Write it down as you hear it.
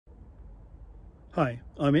Hi,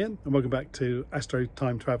 I'm Ian and welcome back to Astro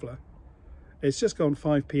Time Traveller. It's just gone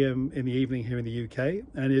 5 p.m. in the evening here in the UK,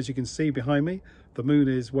 and as you can see behind me, the moon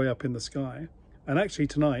is way up in the sky. And actually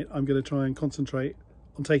tonight I'm going to try and concentrate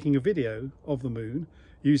on taking a video of the moon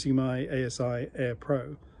using my ASIair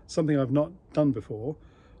Pro, something I've not done before.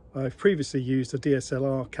 I've previously used a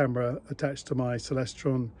DSLR camera attached to my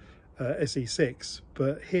Celestron SE6,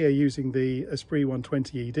 but here using the Esprit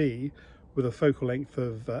 120 ED with a focal length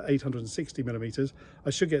of 860 millimeters,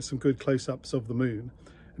 I should get some good close-ups of the moon.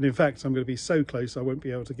 And in fact, I'm going to be so close I won't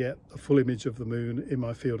be able to get a full image of the moon in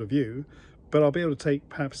my field of view, but I'll be able to take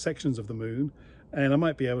perhaps sections of the moon, and I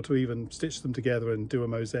might be able to even stitch them together and do a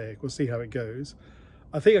mosaic. We'll see how it goes.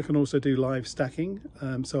 I think I can also do live stacking,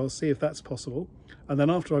 so I'll see if that's possible. And then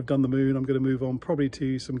after I've done the moon, I'm going to move on probably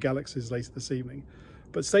to some galaxies later this evening.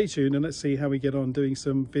 But stay tuned and let's see how we get on doing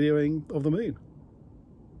some videoing of the moon.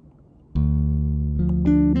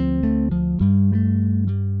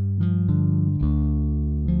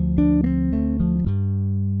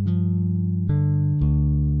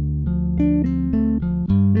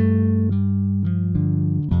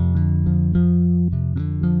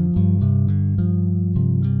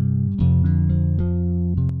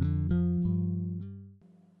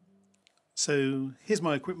 So here's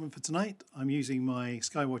my equipment for tonight. I'm using my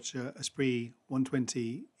Skywatcher Esprit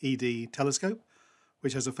 120 ED telescope,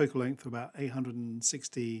 which has a focal length of about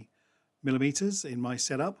 860 millimeters in my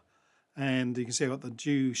setup. And you can see I've got the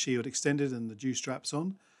dew shield extended and the dew straps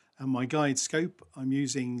on. And my Guidescope, I'm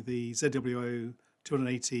using the ZWO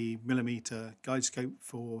 280 millimeter Guidescope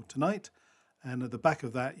for tonight. And at the back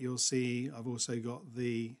of that, you'll see I've also got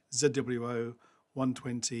the ZWO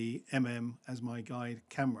 120 as my guide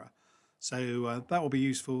camera. So that will be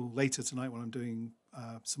useful later tonight when I'm doing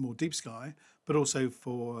some more deep sky, but also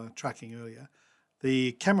for tracking earlier.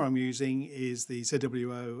 The camera I'm using is the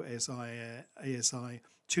ZWO ASI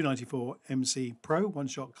 294 MC Pro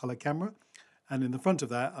one-shot color camera. And in the front of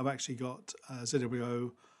that, I've actually got a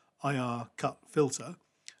ZWO IR cut filter.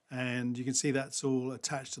 And you can see that's all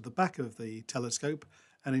attached to the back of the telescope.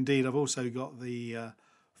 And indeed, I've also got the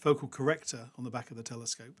focal corrector on the back of the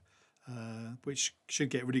telescope. Which should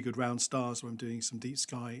get really good round stars when I'm doing some deep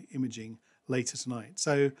sky imaging later tonight.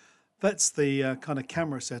 So that's the kind of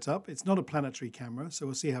camera setup. It's not a planetary camera, so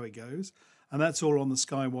we'll see how it goes. And that's all on the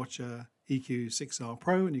Skywatcher EQ6R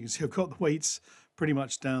Pro, and you can see I've got the weights pretty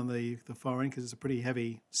much down the far end because it's a pretty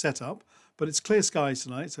heavy setup. But it's clear skies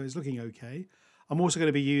tonight, so it's looking okay. I'm also going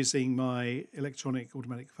to be using my electronic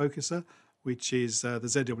automatic focuser, which is the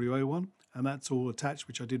ZWO one, and that's all attached,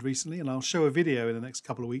 which I did recently, and I'll show a video in the next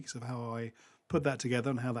couple of weeks of how I put that together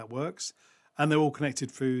and how that works. And they're all connected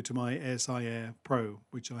through to my ASIair Pro,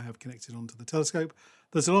 which I have connected onto the telescope.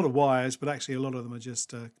 There's a lot of wires, but actually a lot of them are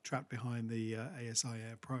just trapped behind the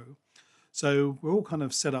ASIair Pro. So we're all kind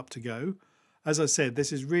of set up to go. As I said,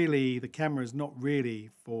 this is really, the camera is not really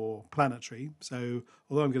for planetary, so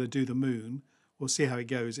although I'm going to do the moon, we'll see how it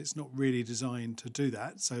goes. It's not really designed to do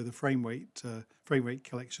that, so the frame rate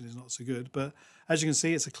collection is not so good. But as you can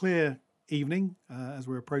see, it's a clear evening as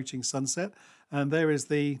we're approaching sunset, and there is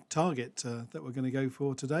the target that we're going to go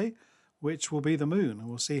for today, which will be the moon, and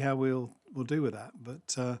we'll see how we'll do with that.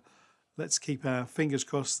 But let's keep our fingers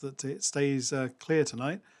crossed that it stays clear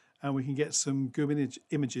tonight, and we can get some good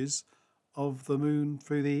images of the moon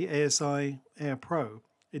through the ASIair Pro.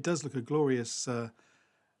 It does look a glorious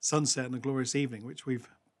sunset and a glorious evening, which we've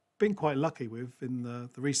been quite lucky with in the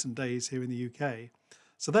recent days here in the UK.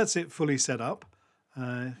 So that's it fully set up.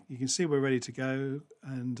 You can see we're ready to go,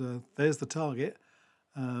 and there's the target.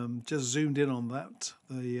 Just zoomed in on that,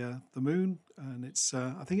 the moon, and it's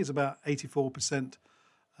I think it's about 84%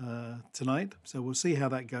 tonight. So we'll see how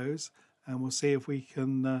that goes, and we'll see if we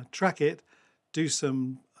can track it, do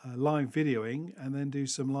some live videoing, and then do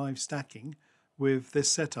some live stacking with this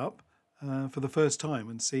setup for the first time,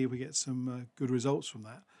 and see if we get some good results from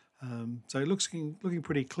that. So it looking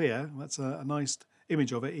pretty clear. That's a nice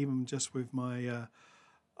image of it, even just with my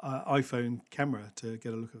iPhone camera to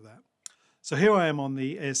get a look at that. So here I am on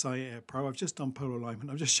the ASIair Pro. I've just done polar alignment.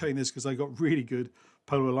 I'm just showing this because I got really good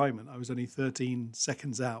polar alignment. I was only 13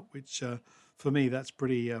 seconds out, which for me that's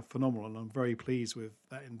pretty phenomenal, and I'm very pleased with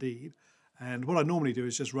that indeed. And what I normally do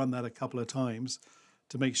is just run that a couple of times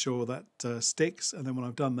to make sure that sticks, and then when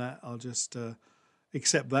I've done that, I'll just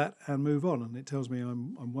accept that and move on, and it tells me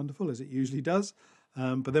I'm wonderful, as it usually does.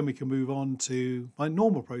 But then we can move on to my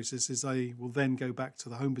normal process. Is I will then go back to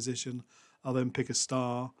the home position, I'll then pick a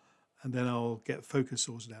star, and then I'll get focus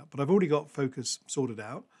sorted out. But I've already got focus sorted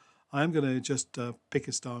out. I am going to just pick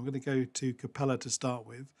a star. I'm going to go to Capella to start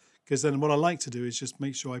with, because then what I like to do is just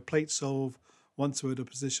make sure I plate solve once we're at a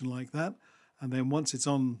position like that, And then once it's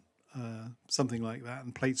on something like that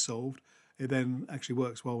and plate solved, it then actually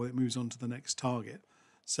works well when it moves on to the next target.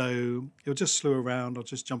 So it'll just slew around. I'm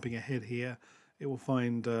just jumping ahead here. It will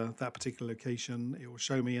find that particular location. It will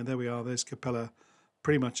show me, and there we are. There's Capella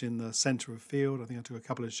pretty much in the center of field. I think I took a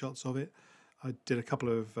couple of shots of it. I did a couple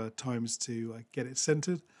of times to get it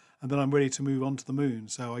centered, and then I'm ready to move on to the moon.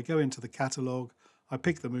 So I go into the catalog, I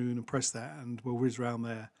pick the moon and press that, and we'll whiz around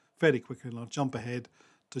there fairly quickly, and I'll jump ahead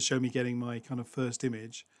to show me getting my kind of first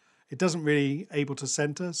image. It doesn't really able to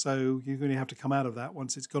center, so you're going to have to come out of that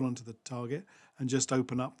once it's gone onto the target and just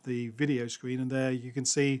open up the video screen, and there you can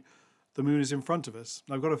see the moon is in front of us.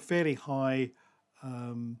 I've got a fairly high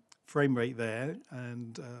frame rate there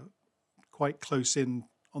and quite close in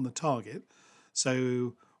on the target.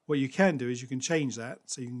 So what you can do is you can change that,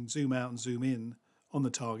 so you can zoom out and zoom in on the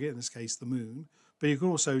target, in this case the moon, but you can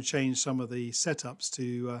also change some of the setups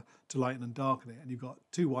to lighten and darken it, and you've got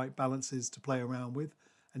two white balances to play around with,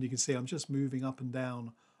 and you can see I'm just moving up and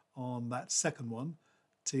down on that second one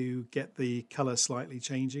to get the color slightly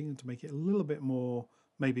changing and to make it a little bit more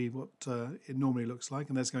maybe what it normally looks like.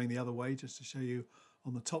 And that's going the other way just to show you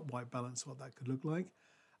on the top white balance what that could look like.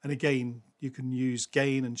 And again, you can use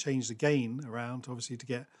gain and change the gain around, obviously, to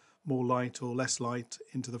get more light or less light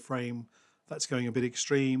into the frame. That's going a bit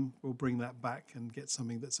extreme. We'll bring that back and get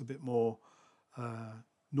something that's a bit more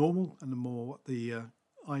normal and more what the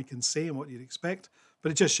eye can see and what you'd expect.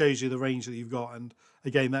 But it just shows you the range that you've got. And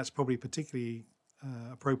again, that's probably particularly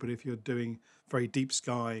appropriate if you're doing very deep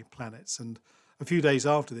sky planets. And a few days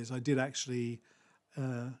after this, I did actually,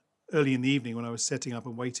 early in the evening when I was setting up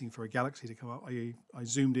and waiting for a galaxy to come up, I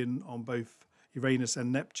zoomed in on both Uranus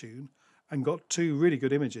and Neptune and got two really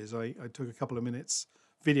good images. I took a couple of minutes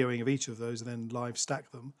videoing of each of those and then live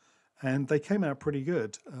stacked them, and they came out pretty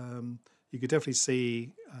good. You could definitely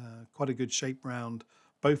see quite a good shape round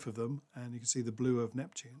both of them, and you can see the blue of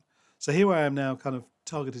Neptune. So here I am now kind of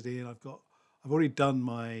targeted in. I've already done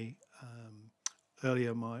my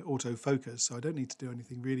earlier my autofocus, so I don't need to do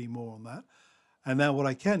anything really more on that. And now what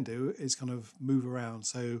I can do is kind of move around.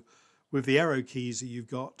 So with the arrow keys that you've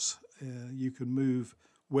got, you can move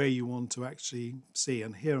where you want to actually see.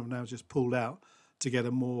 And here I've now just pulled out to get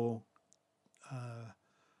a more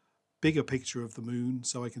bigger picture of the moon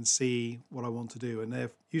so I can see what I want to do. And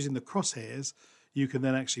if using the crosshairs, you can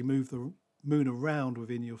then actually move the moon around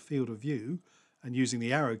within your field of view, and using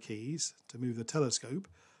the arrow keys to move the telescope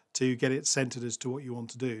to get it centered as to what you want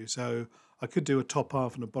to do. So I could do a top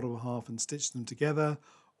half and a bottom half and stitch them together,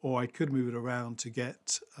 or I could move it around to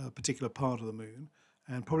get a particular part of the moon.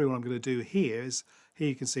 And probably what I'm going to do here is, here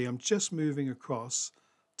you can see I'm just moving across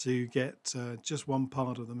to get just one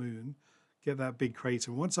part of the moon, get that big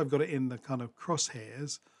crater. Once I've got it in the kind of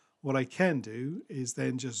crosshairs, what I can do is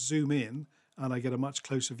then just zoom in and I get a much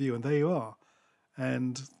closer view, and there you are.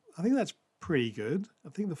 And I think that's pretty good. I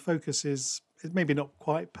think the focus is maybe not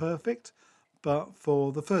quite perfect, but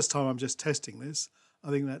for the first time I'm just testing this, I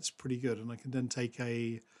think that's pretty good. And I can then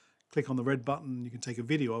click on the red button, you can take a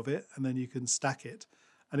video of it, and then you can stack it.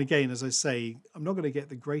 And again, as I say, I'm not going to get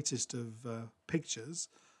the greatest of pictures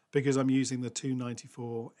because I'm using the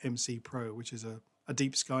 294 MC Pro, which is a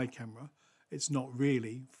deep sky camera. It's not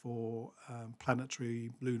really for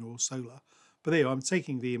planetary, lunar or solar. But there, I'm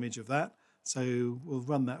taking the image of that. So we'll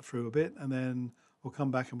run that through a bit, and then we'll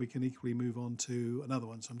come back and we can equally move on to another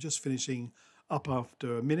one. So I'm just finishing up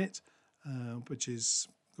after a minute, which is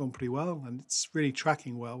gone pretty well, and it's really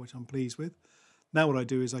tracking well, which I'm pleased with. Now what I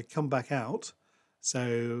do is I come back out.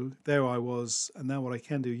 So there I was, and now what I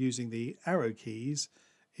can do using the arrow keys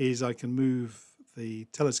is I can move the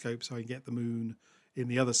telescope so I can get the moon in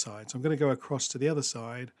the other side. So I'm going to go across to the other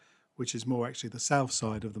side, which is more actually the south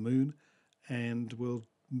side of the moon, and we'll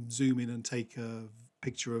zoom in and take a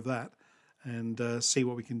picture of that and see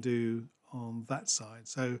what we can do on that side.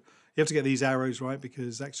 So you have to get these arrows right,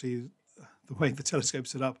 because actually the way the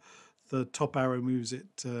telescope's set up, the top arrow moves it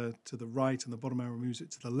to the right and the bottom arrow moves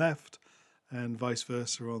it to the left, and vice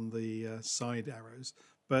versa on the side arrows.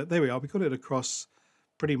 But there we are, we got it across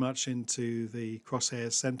pretty much into the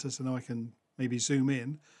crosshair center. So now I can maybe zoom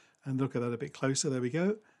in and look at that a bit closer. There we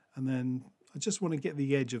go. And then I just want to get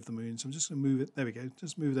the edge of the moon, so I'm just going to move it. There we go.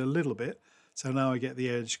 Just move it a little bit. So now I get the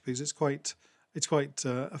edge, because it's quite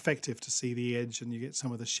effective to see the edge, and you get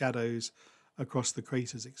some of the shadows across the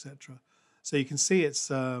craters, etc. So you can see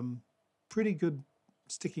it's pretty good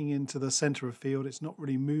sticking into the center of field. It's not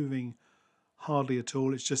really moving hardly at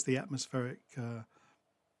all. It's just the atmospheric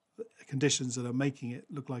conditions that are making it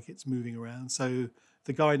look like it's moving around. So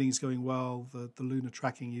the guiding is going well. The lunar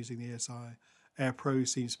tracking using the ASIair Pro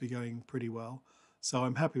seems to be going pretty well. So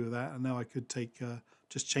I'm happy with that. And now I could take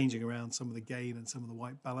just changing around some of the gain and some of the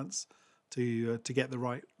white balance to get the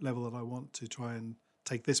right level that I want to try and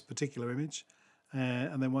take this particular image.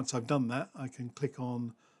 And then once I've done that, I can click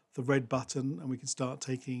on the red button and we can start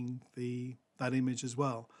taking that image as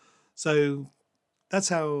well. So that's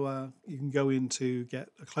how you can go in to get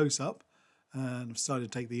a close-up, and I've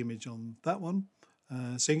started to take the image on that one.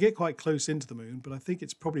 So you can get quite close into the moon, but I think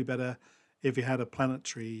it's probably better if you had a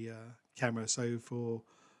planetary camera. So for,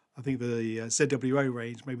 I think the ZWO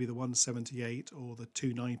range, maybe the 178 or the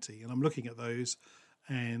 290, and I'm looking at those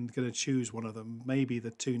and going to choose one of them. Maybe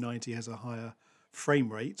the 290 has a higher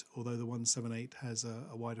frame rate, although the 178 has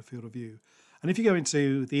a wider field of view. And if you go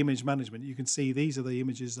into the image management, you can see these are the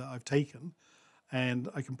images that I've taken, and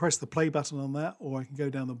I can press the play button on that, or I can go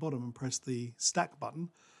down the bottom and press the stack button,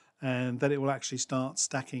 and then it will actually start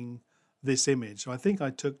stacking this image. So I think I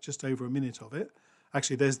took just over a minute of it.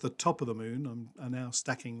 Actually, there's the top of the moon. I'm now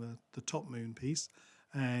stacking the top moon piece,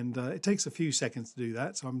 and it takes a few seconds to do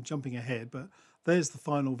that, so I'm jumping ahead, but there's the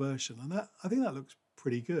final version, and I think that looks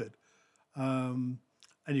pretty good. And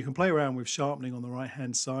you can play around with sharpening on the right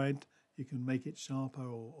hand side. You can make it sharper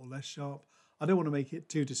or less sharp. I don't want to make it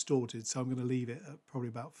too distorted, so I'm going to leave it at probably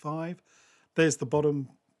about 5. There's the bottom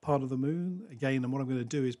part of the moon again, and what I'm going to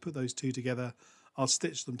do is put those two together. I'll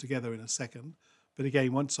stitch them together in a second, but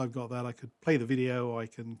again, once I've got that, I could play the video, or I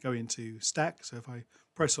can go into stack. So if I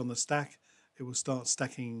press on the stack, it will start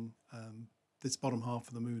stacking this bottom half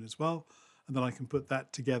of the moon as well, and then I can put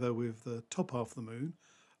that together with the top half of the moon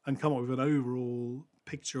and come up with an overall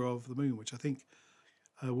picture of the moon, which I think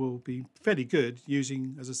will be fairly good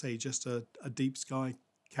using, as I say, just a deep sky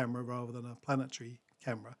camera rather than a planetary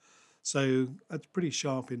camera. So that's pretty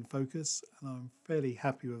sharp in focus, and I'm fairly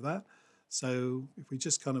happy with that. So if we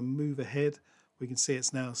just kind of move ahead, we can see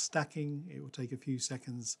it's now stacking. It will take a few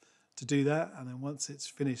seconds to do that, and then once it's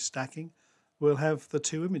finished stacking, we'll have the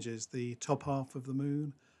two images, the top half of the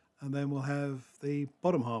moon, and then we'll have the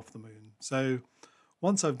bottom half of the moon. So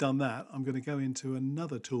once I've done that, I'm going to go into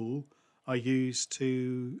another tool I use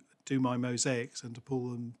to do my mosaics and to pull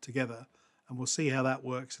them together, and we'll see how that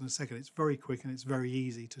works in a second. It's very quick and it's very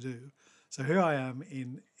easy to do. So here I am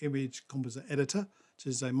in Image Composite Editor, which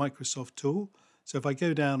is a Microsoft tool. So if I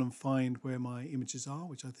go down and find where my images are,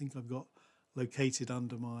 which I think I've got located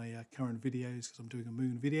under my current videos because I'm doing a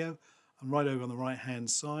moon video, and right over on the right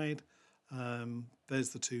hand side,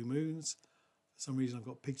 there's the two moons. For some reason I've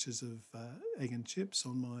got pictures of egg and chips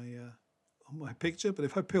on my picture, but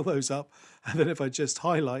if I peel those up, and then if I just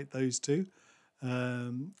highlight those two,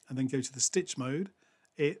 and then go to the stitch mode,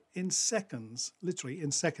 it in seconds, literally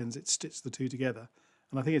in seconds, it stitched the two together.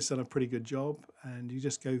 And I think it's done a pretty good job. And you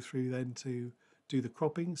just go through then to do the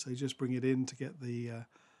cropping. So you just bring it in to get the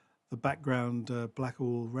background black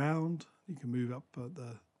all round. You can move up at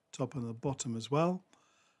the top and the bottom as well.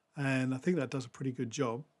 And I think that does a pretty good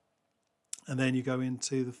job. And then you go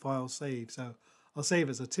into the file save. So I'll save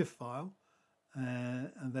as a TIFF file.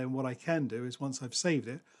 And then what I can do is once I've saved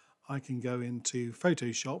it, I can go into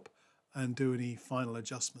Photoshop and do any final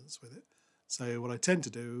adjustments with it. So what I tend to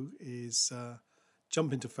do is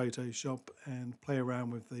jump into Photoshop and play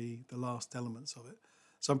around with the last elements of it.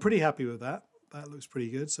 So I'm pretty happy with that. That looks pretty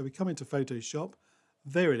good. So we come into Photoshop.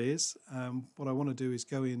 There it is. What I want to do is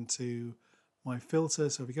go into my filter.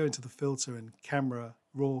 So if we go into the filter and camera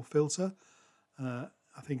raw filter,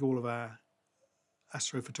 I think all of our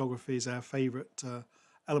astrophotography is our favorite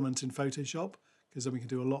element in Photoshop, because then we can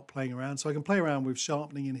do a lot playing around. So I can play around with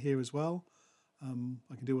sharpening in here as well.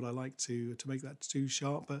 I can do what I like to make that too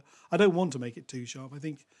sharp, but I don't want to make it too sharp. I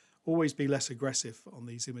think always be less aggressive on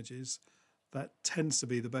these images. That tends to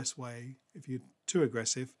be the best way. If you're too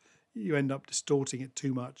aggressive, you end up distorting it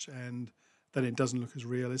too much, and then it doesn't look as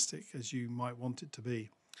realistic as you might want it to be.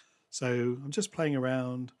 So I'm just playing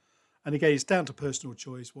around, and again, it's down to personal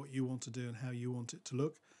choice what you want to do and how you want it to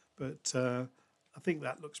look. But I think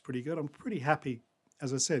that looks pretty good. I'm pretty happy,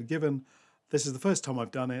 as I said, given this is the first time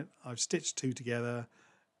I've done it. I've stitched two together.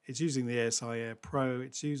 It's using the ASIair Pro.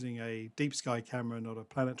 It's using a deep sky camera, not a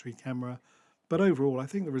planetary camera. But overall, I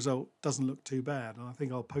think the result doesn't look too bad. And I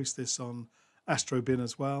think I'll post this on AstroBin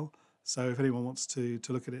as well. So if anyone wants to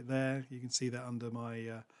look at it there, you can see that under my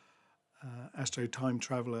Astro Time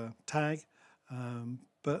Traveler tag.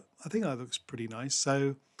 But I think that looks pretty nice.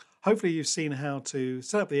 So hopefully you've seen how to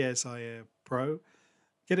set up the ASIair Pro,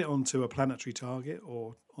 get it onto a planetary target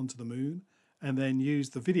or onto the moon, and then use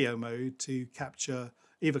the video mode to capture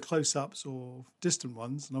either close-ups or distant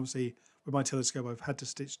ones. And obviously with my telescope I've had to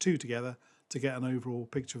stitch two together to get an overall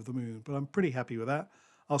picture of the moon, but I'm pretty happy with that.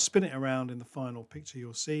 I'll spin it around in the final picture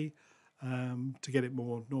you'll see to get it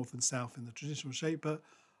more north and south in the traditional shape, but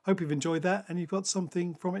Hope you've enjoyed that and you've got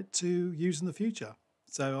something from it to use in the future.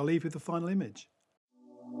 So I'll leave you with the final image.